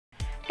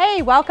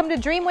Hey, welcome to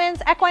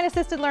Dreamwinds Equine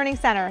Assisted Learning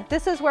Center.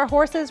 This is where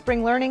horses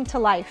bring learning to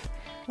life.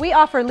 We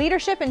offer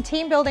leadership and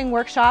team building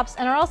workshops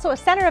and are also a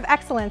center of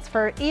excellence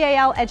for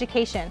EAL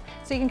education.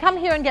 So you can come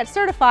here and get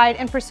certified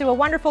and pursue a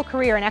wonderful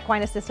career in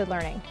equine assisted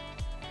learning.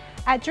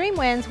 At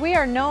Dreamwinds, we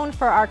are known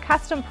for our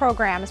custom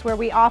programs where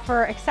we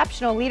offer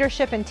exceptional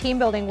leadership and team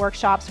building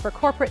workshops for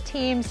corporate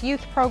teams,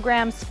 youth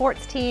programs,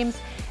 sports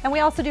teams, and we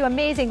also do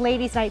amazing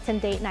ladies' nights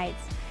and date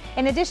nights.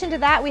 In addition to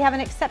that, we have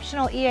an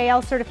exceptional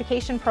EAL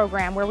certification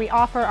program where we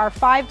offer our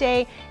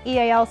 5-day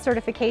EAL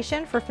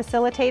certification for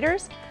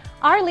facilitators.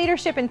 Our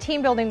leadership and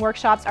team building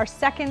workshops are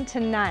second to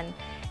none.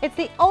 It's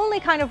the only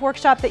kind of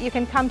workshop that you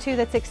can come to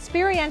that's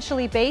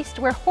experientially based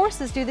where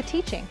horses do the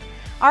teaching.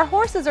 Our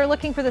horses are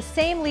looking for the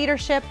same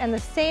leadership and the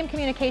same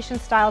communication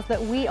styles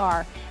that we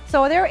are.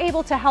 So they're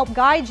able to help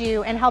guide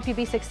you and help you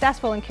be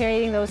successful in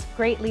creating those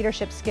great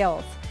leadership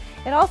skills.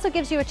 It also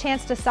gives you a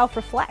chance to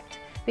self-reflect,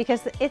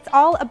 because it's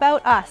all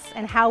about us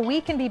and how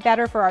we can be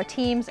better for our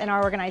teams and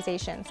our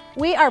organizations.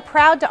 We are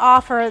proud to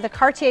offer the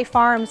Cartier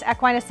Farms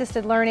Equine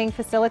Assisted Learning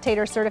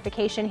Facilitator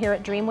Certification here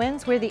at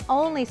Dreamwinds. We're the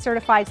only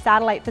certified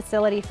satellite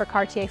facility for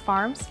Cartier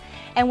Farms,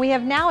 and we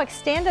have now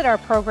extended our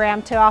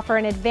program to offer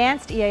an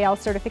advanced EAL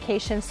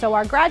certification so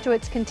our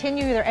graduates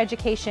continue their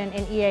education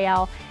in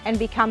EAL and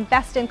become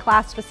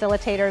best-in-class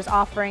facilitators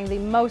offering the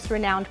most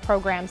renowned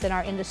programs in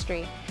our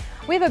industry.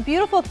 We have a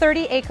beautiful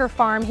 30-acre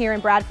farm here in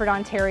Bradford,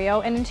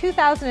 Ontario, and in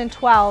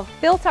 2012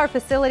 built our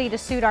facility to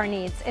suit our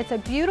needs. It's a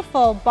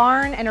beautiful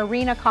barn and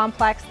arena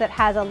complex that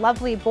has a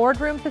lovely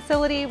boardroom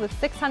facility with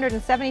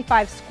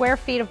 675 square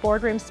feet of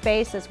boardroom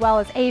space as well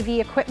as AV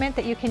equipment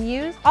that you can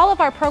use. All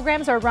of our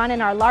programs are run in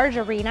our large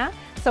arena,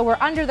 so we're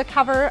under the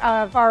cover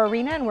of our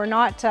arena and we're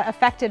not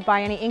affected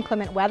by any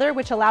inclement weather,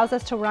 which allows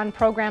us to run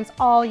programs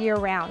all year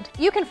round.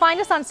 You can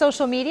find us on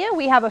social media.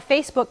 We have a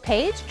Facebook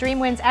page,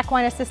 Dreamwinds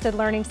Equine Assisted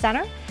Learning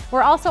Center.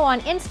 We're also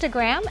on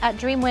Instagram at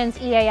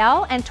Dreamwinds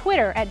EAL and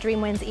Twitter at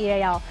Dreamwinds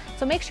EAL.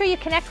 So make sure you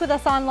connect with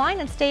us online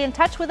and stay in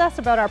touch with us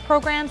about our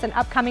programs and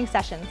upcoming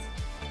sessions.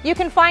 You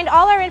can find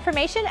all our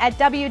information at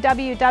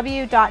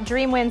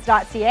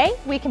www.dreamwinds.ca.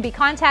 We can be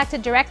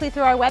contacted directly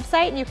through our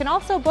website, and you can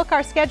also book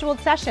our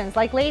scheduled sessions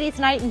like Ladies'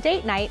 Night and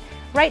Date Night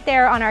right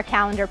there on our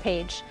calendar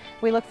page.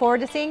 We look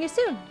forward to seeing you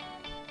soon.